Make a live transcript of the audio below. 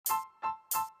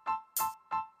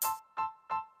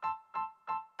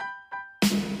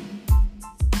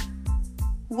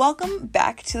Welcome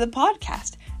back to the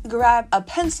podcast. Grab a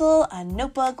pencil, a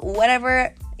notebook,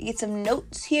 whatever. Get some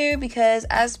notes here because,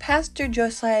 as Pastor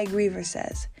Josiah Griever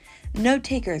says, note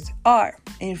takers are,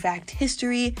 in fact,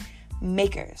 history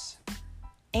makers.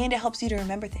 And it helps you to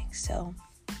remember things. So,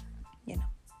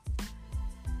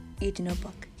 get your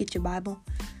notebook, get your Bible,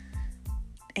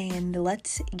 and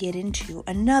let's get into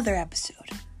another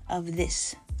episode of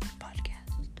this podcast.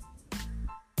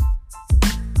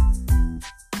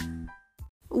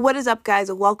 What is up,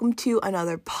 guys? Welcome to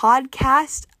another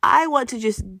podcast. I want to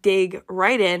just dig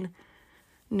right in.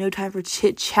 No time for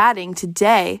chit-chatting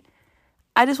today.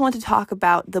 I just want to talk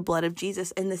about the blood of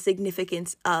Jesus and the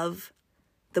significance of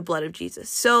the blood of Jesus.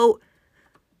 So,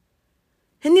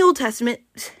 in the Old Testament,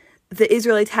 the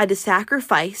Israelites had to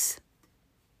sacrifice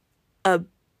a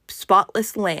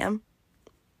spotless lamb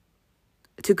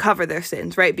to cover their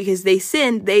sins, right? Because they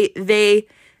sinned, they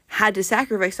had to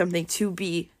sacrifice something to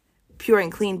be pure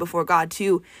and clean before God,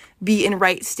 to be in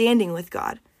right standing with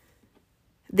God.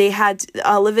 They had,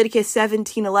 Leviticus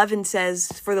 17:11 says,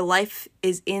 "For the life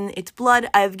is in its blood.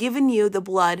 I have given you the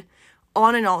blood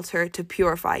on an altar to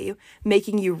purify you,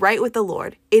 making you right with the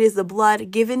Lord. It is the blood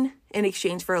given in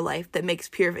exchange for a life that makes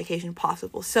purification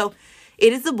possible." So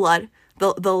it is the blood,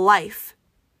 the life.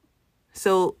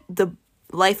 So the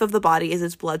life of the body is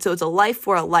its blood. So it's a life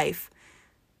for a life.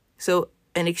 So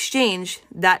an exchange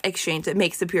that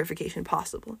makes the purification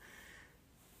possible.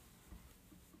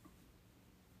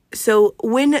 So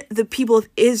when the people of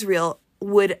Israel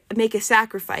would make a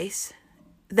sacrifice,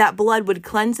 that blood would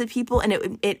cleanse the people,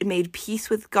 and it made peace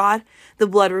with God. The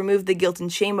blood removed the guilt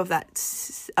and shame of that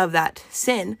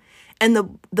sin,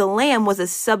 and the lamb was a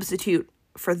substitute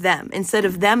for them. Instead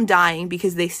of them dying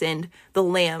because they sinned, the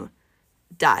lamb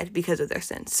died because of their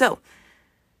sin. So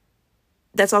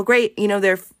that's all great.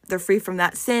 They're free from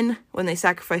that sin when they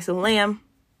sacrifice a lamb.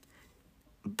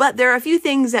 But there are a few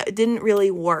things that didn't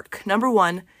really work. Number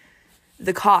one,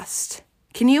 the cost.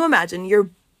 Can you imagine your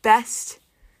best,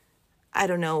 I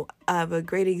don't know, a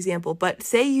great example, but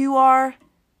say you are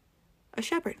a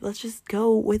shepherd. Let's just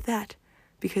go with that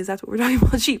because that's what we're talking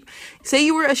about, sheep. Say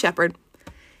you were a shepherd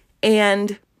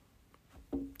and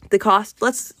the cost,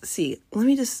 let's see.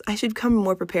 I should come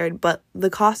more prepared, but the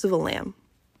cost of a lamb.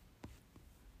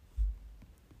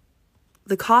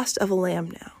 The cost of a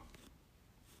lamb now.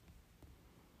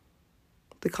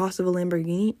 The cost of a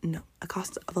Lamborghini? No, a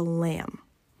cost of a lamb.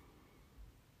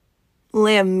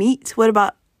 Lamb meat? What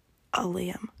about a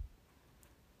lamb?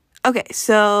 Okay,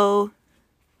 so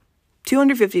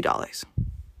 $250.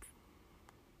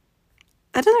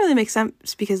 That doesn't really make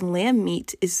sense because lamb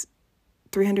meat is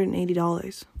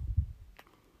 $380.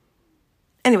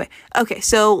 Anyway, okay,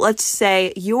 so let's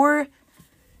say your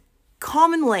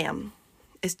common lamb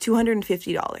is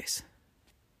 $250.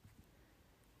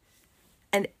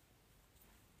 And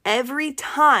every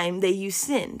time that you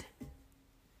sinned,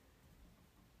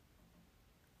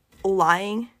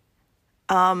 lying,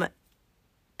 not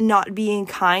being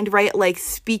kind, right? Like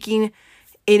speaking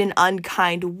in an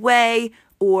unkind way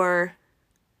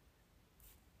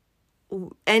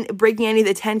and breaking any of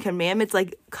the 10 commandments,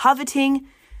 like coveting,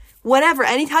 whatever.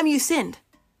 Anytime you sinned,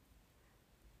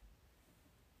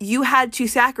 you had to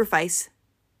sacrifice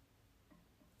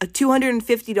a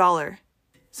 $250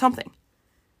 something,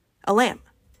 a lamb.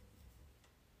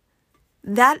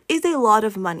 That is a lot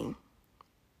of money.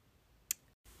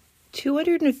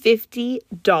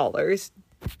 $250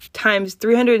 times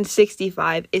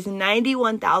 365 is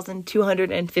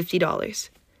 $91,250.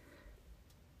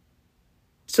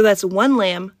 So that's one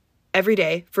lamb every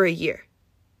day for a year.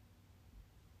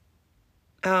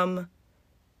 That's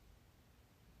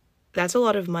a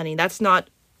lot of money. That's not,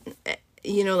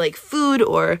 like food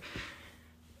or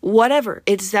whatever.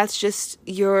 That's just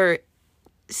your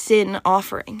sin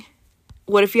offering.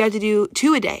 What if you had to do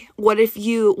 2 a day? What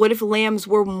if lambs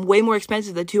were way more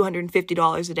expensive than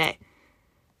 $250 a day?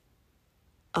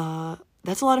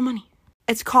 That's a lot of money.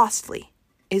 It's costly,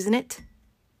 isn't it?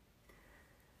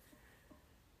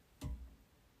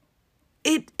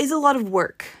 It is a lot of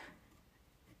work.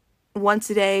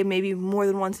 Once a day, maybe more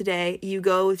than once a day, you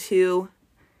go to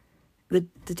the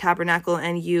tabernacle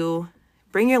and you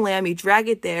bring your lamb, you drag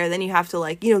it there, then you have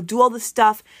to do all the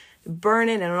stuff, burn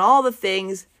it and all the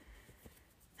things.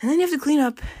 And then you have to clean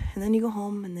up, and then you go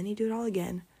home, and then you do it all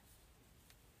again.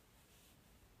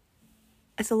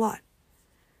 It's a lot.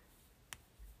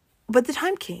 But the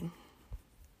time came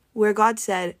where God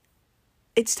said,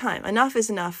 it's time. Enough is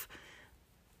enough.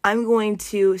 I'm going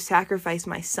to sacrifice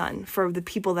my son for the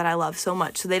people that I love so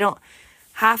much so they don't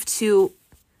have to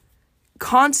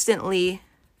constantly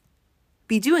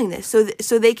be doing this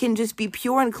so they can just be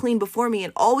pure and clean before me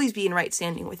and always be in right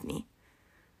standing with me.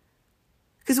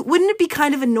 Because wouldn't it be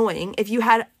kind of annoying if you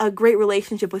had a great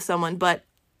relationship with someone, but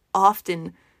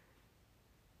often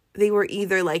they were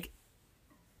either like,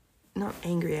 not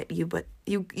angry at you, but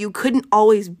you couldn't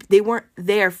always, they weren't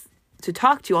there to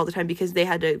talk to you all the time because they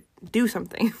had to do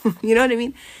something. You know what I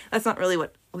mean? That's not really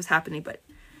what was happening, but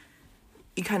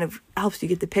it kind of helps you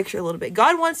get the picture a little bit.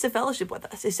 God wants to fellowship with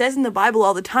us. It says in the Bible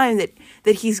all the time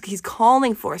that he's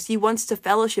calling for us. He wants to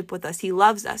fellowship with us. He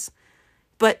loves us.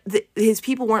 But his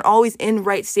people weren't always in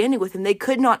right standing with him. They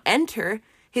could not enter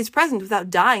his presence without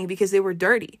dying because they were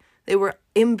dirty. They were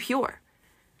impure.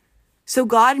 So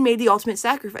God made the ultimate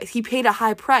sacrifice. He paid a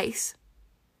high price.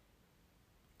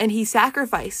 And he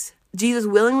sacrificed. Jesus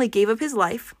willingly gave up his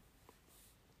life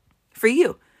for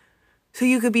you. So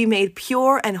you could be made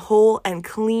pure and whole and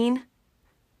clean.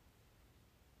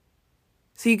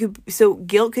 So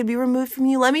guilt could be removed from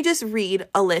you. Let me just read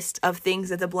a list of things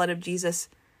that the blood of Jesus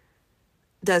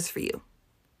does for you.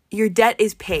 Your debt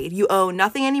is paid. You owe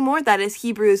nothing anymore. That is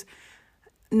Hebrews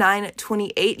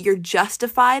 9:28. You're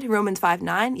justified, Romans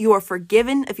 5:9. You are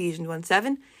forgiven, Ephesians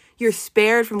 1:7. You're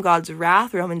spared from God's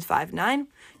wrath, Romans 5:9.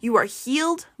 You are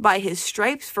healed by his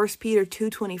stripes, 1 Peter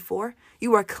 2:24.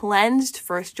 You are cleansed,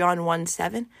 1 John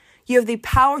 1:7. You have the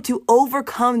power to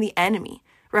overcome the enemy,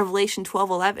 Revelation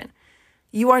 12:11.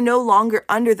 You are no longer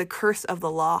under the curse of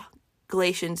the law,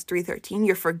 Galatians 3:13.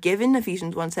 You're forgiven,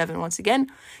 Ephesians 1:7 once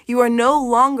again. You are no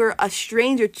longer a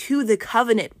stranger to the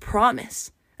covenant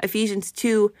promise, Ephesians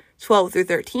 2:12 through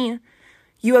 13.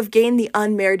 You have gained the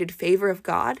unmerited favor of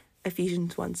God,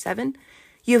 Ephesians 1:7.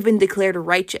 You have been declared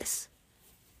righteous,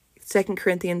 2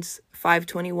 Corinthians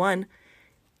 5:21.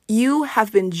 You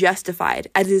have been justified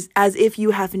as if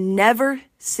you have never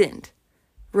sinned,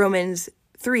 Romans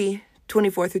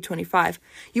 3:24 through 25.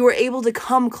 You are able to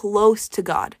come close to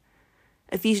God,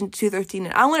 Ephesians 2:13.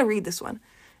 And I want to read this one.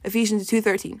 Ephesians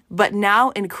 2:13. But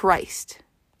now in Christ,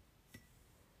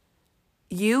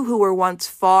 you who were once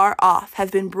far off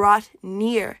have been brought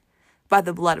near by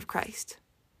the blood of Christ.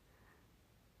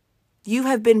 You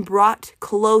have been brought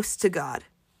close to God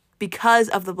because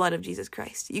of the blood of Jesus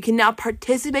Christ. You can now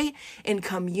participate in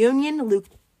communion, Luke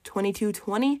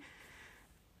 22:20.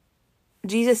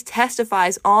 Jesus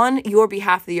testifies on your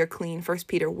behalf that you're clean, 1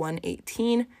 Peter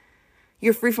 1:18.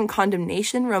 You're free from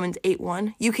condemnation, Romans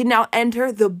 8:1. You can now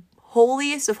enter the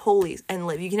holiest of holies and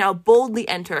live. You can now boldly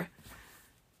enter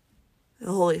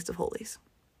the holiest of holies.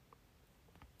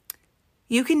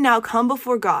 You can now come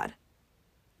before God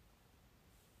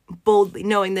boldly,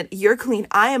 knowing that you're clean.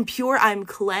 I am pure. I'm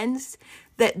cleansed.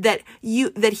 That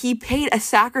he paid a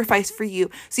sacrifice for you,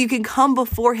 so you can come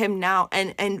before him now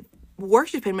and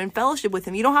worship him and fellowship with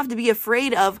him. You don't have to be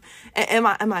afraid of, am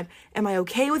I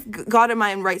okay with God? Am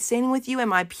I in right standing with you?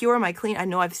 Am I pure? Am I clean? I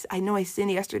know I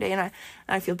sinned yesterday and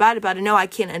I feel bad about it. No, I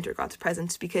can't enter God's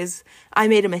presence because I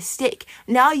made a mistake.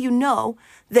 Now you know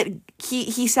that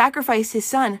he sacrificed his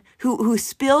son who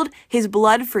spilled his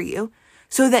blood for you,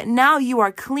 so that now you are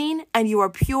clean and you are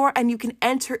pure and you can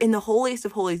enter in the holiest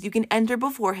of holies. You can enter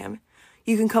before him.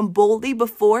 You can come boldly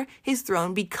before his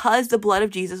throne because the blood of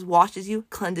Jesus washes you,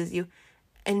 cleanses you,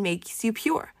 and makes you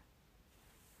pure.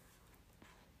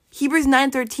 Hebrews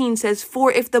 9:13 says,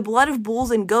 For if the blood of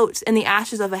bulls and goats and the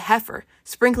ashes of a heifer,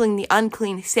 sprinkling the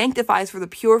unclean, sanctifies for the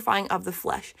purifying of the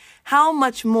flesh, how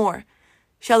much more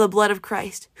shall the blood of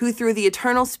Christ, who through the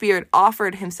eternal Spirit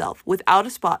offered himself without a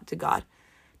spot to God,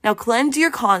 now cleanse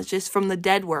your conscience from the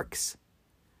dead works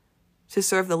to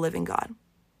serve the living God.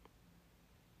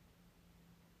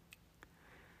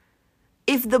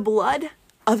 If the blood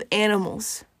of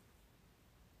animals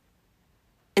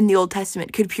in the Old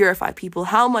Testament could purify people,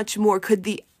 how much more could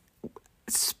the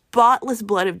spotless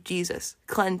blood of Jesus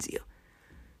cleanse you?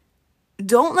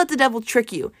 Don't let the devil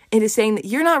trick you into saying that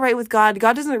you're not right with God.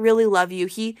 God doesn't really love you.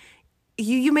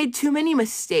 You made too many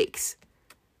mistakes.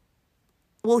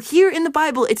 Well, here in the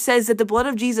Bible, it says that the blood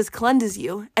of Jesus cleanses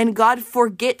you and God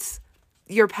forgets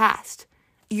your past.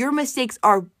 Your mistakes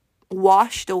are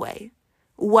washed away,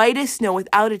 white as snow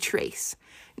without a trace.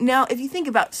 Now, if you think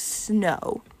about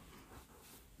snow,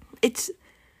 it's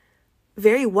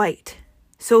very white.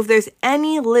 So if there's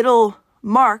any little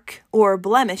mark or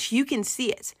blemish, you can see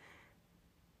it.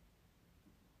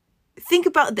 Think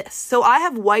about this. So I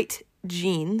have white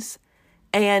jeans,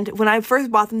 and when I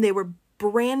first bought them, they were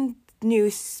brand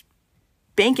new,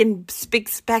 spanking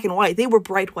back in white. They were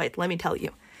bright white, let me tell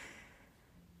you.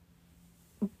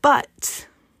 But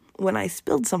when I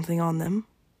spilled something on them,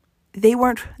 they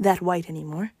weren't that white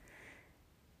anymore.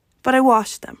 But I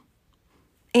washed them,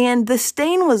 and the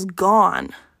stain was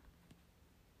gone.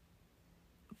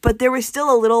 but there was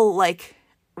still a little like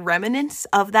remnants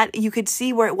of that. You could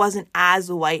see where it wasn't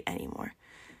as white anymore.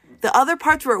 The other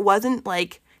parts where it wasn't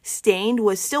like stained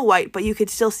was still white, but you could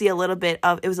still see a little bit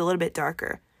of, it was a little bit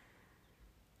darker.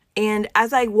 And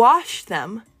as I washed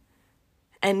them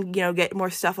and, get more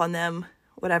stuff on them,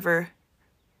 whatever,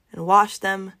 and wash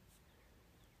them,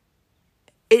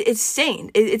 it's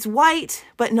stained. It's white,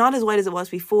 but not as white as it was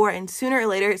before. And sooner or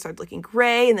later, it started looking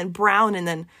gray and then brown. And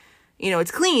then,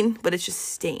 it's clean, but it's just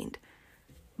stained.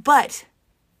 But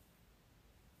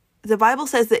the Bible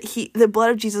says that the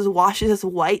blood of Jesus washes us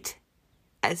white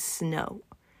as snow.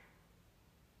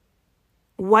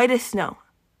 White as snow.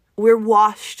 We're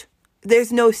washed.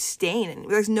 There's no stain.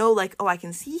 There's no like, oh, I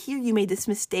can see here you made this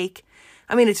mistake.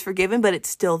 I mean, it's forgiven, but it's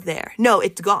still there. No,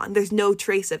 it's gone. There's no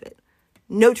trace of it.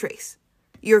 No trace.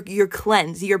 You're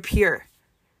cleansed. You're pure.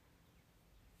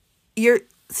 You're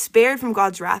spared from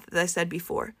God's wrath, as I said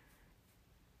before.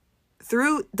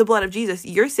 Through the blood of Jesus,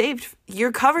 you're saved.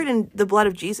 You're covered in the blood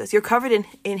of Jesus. You're covered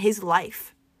in his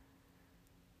life.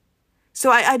 So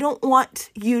I don't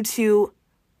want you to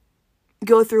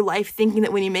go through life thinking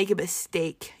that when you make a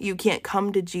mistake, you can't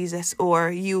come to Jesus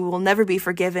or you will never be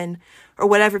forgiven or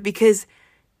whatever, because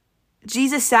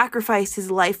Jesus sacrificed his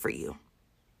life for you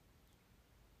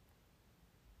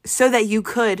so that you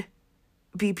could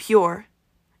be pure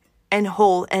and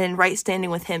whole and in right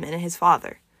standing with him and his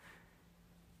Father.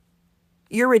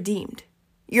 You're redeemed.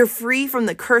 You're free from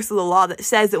the curse of the law that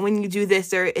says that when you do this,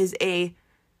 there is a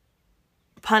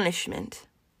punishment.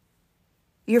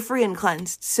 You're free and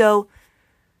cleansed. So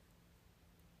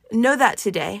know that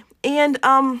today. And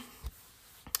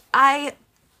I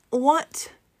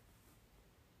want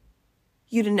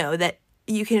you to know that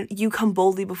you come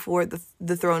boldly before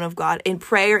the throne of God in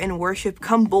prayer and worship.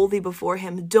 Come boldly before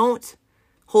him. Don't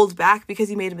hold back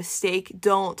because you made a mistake.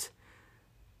 Don't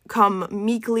come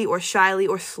meekly or shyly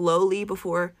or slowly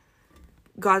before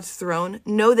God's throne.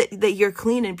 Know that you're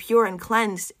clean and pure and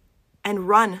cleansed, and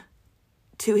run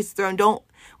to his throne.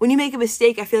 When you make a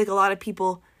mistake, I feel like a lot of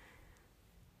people,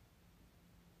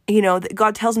 that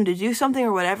God tells them to do something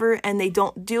or whatever, and they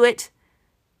don't do it,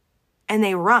 and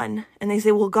they run, and they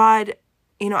say, well, God,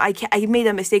 I made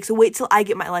a mistake, so wait till I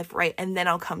get my life right, and then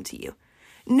I'll come to you.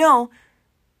 No,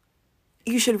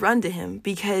 you should run to him,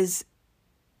 because,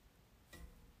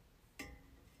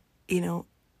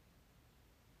 that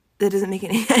doesn't make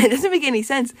any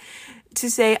sense to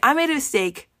say, I made a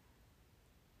mistake,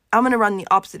 I'm going to run the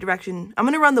opposite direction. I'm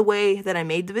going to run the way that I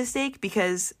made the mistake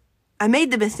because I made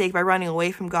the mistake by running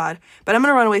away from God, but I'm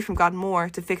going to run away from God more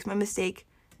to fix my mistake.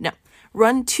 No.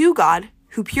 Run to God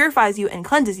who purifies you and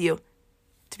cleanses you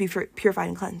to be purified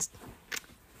and cleansed.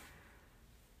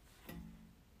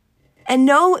 And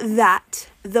know that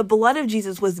the blood of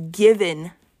Jesus was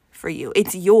given for you.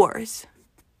 It's yours.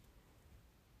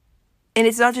 And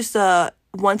it's not just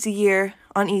once a year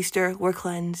on Easter we're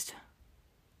cleansed,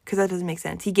 because that doesn't make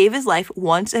sense. He gave his life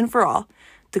once and for all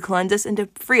to cleanse us and to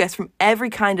free us from every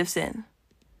kind of sin.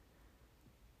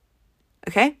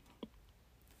 Okay?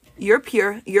 You're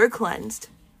pure. You're cleansed.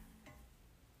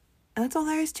 And that's all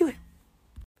there is to it.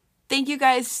 Thank you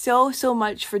guys so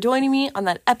much for joining me on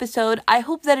that episode. I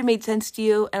hope that it made sense to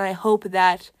you, and I hope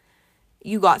that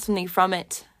you got something from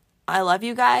it. I love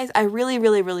you guys. I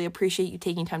really appreciate you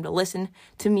taking time to listen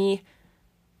to me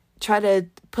try to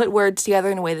put words together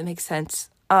in a way that makes sense.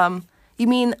 You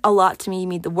mean a lot to me. You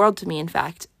mean the world to me, in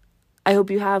fact. I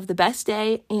hope you have the best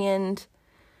day and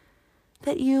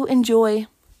that you enjoy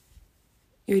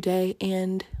your day,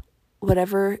 and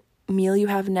whatever meal you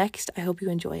have next, I hope you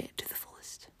enjoy it to the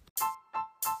fullest.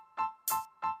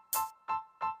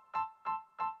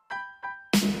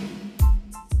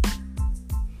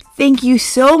 Thank you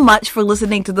so much for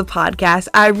listening to the podcast.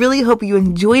 I really hope you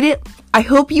enjoyed it. I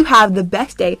hope you have the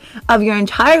best day of your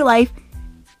entire life.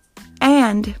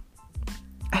 And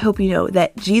I hope you know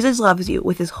that Jesus loves you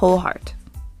with his whole heart.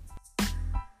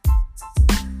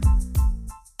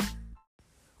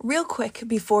 Real quick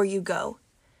before you go,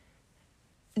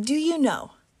 do you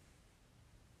know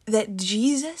that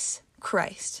Jesus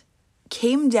Christ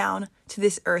came down to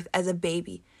this earth as a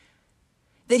baby?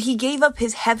 That he gave up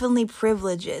his heavenly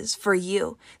privileges for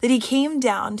you? That he came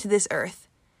down to this earth?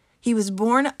 He was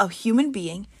born a human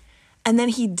being, and then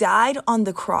he died on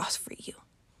the cross for you.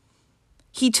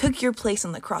 He took your place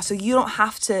on the cross, so you don't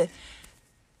have to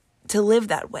live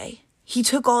that way. He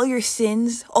took all your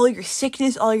sins, all your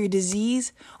sickness, all your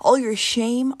disease, all your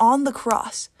shame on the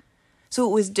cross. So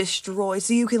it was destroyed,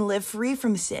 so you can live free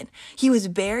from sin. He was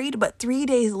buried, but 3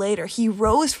 days later, he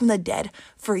rose from the dead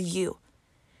for you.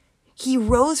 He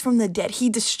rose from the dead. He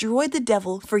destroyed the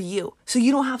devil for you, so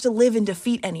you don't have to live in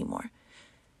defeat anymore.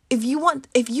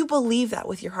 if you believe that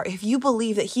with your heart, if you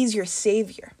believe that he's your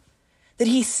savior, that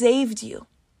he saved you,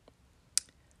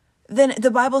 then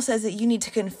the Bible says that you need to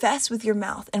confess with your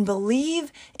mouth and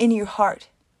believe in your heart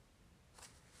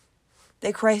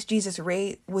that Christ Jesus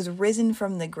was risen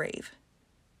from the grave.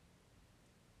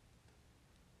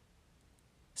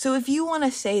 So if you want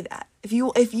to say that, if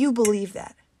you believe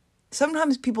that,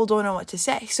 sometimes people don't know what to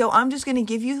say. So I'm just going to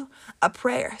give you a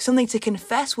prayer, something to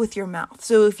confess with your mouth.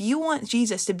 So if you want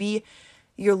Jesus to be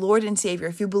your Lord and Savior,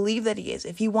 if you believe that he is,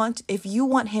 if you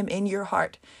want him in your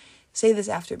heart, say this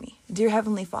after me. Dear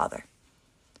Heavenly Father,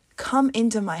 come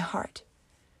into my heart.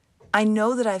 I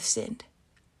know that I've sinned.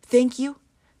 Thank you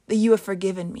that you have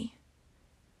forgiven me.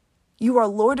 You are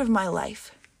Lord of my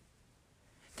life.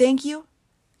 Thank you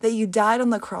that you died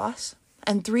on the cross,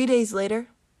 and 3 days later,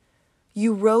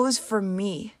 you rose for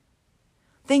me.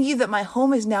 Thank you that my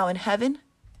home is now in heaven.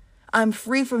 I'm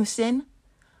free from sin.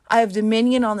 I have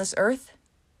dominion on this earth,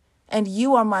 and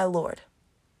you are my Lord.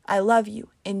 I love you.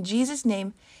 In Jesus'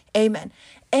 name, amen.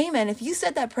 Amen. If you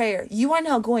said that prayer, you are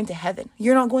now going to heaven.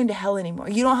 You're not going to hell anymore.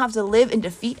 You don't have to live in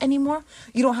defeat anymore.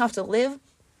 You don't have to live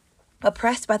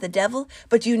oppressed by the devil,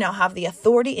 but you now have the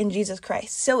authority in Jesus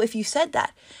Christ. So if you said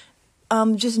that,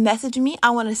 just message me.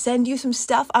 I want to send you some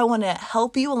stuff. I want to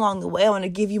help you along the way. I want to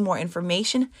give you more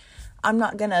information. I'm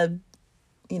not going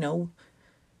to,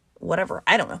 whatever.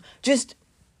 I don't know. Just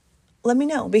let me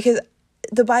know, because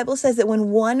the Bible says that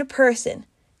when one person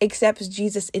accepts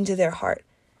Jesus into their heart,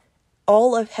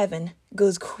 all of heaven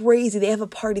goes crazy. They have a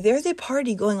party. There's a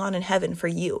party going on in heaven for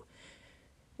you.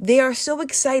 They are so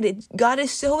excited. God is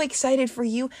so excited for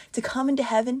you to come into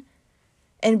heaven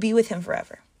and be with him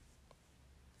forever.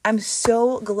 I'm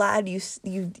so glad you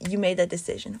made that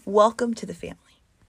decision. Welcome to the family.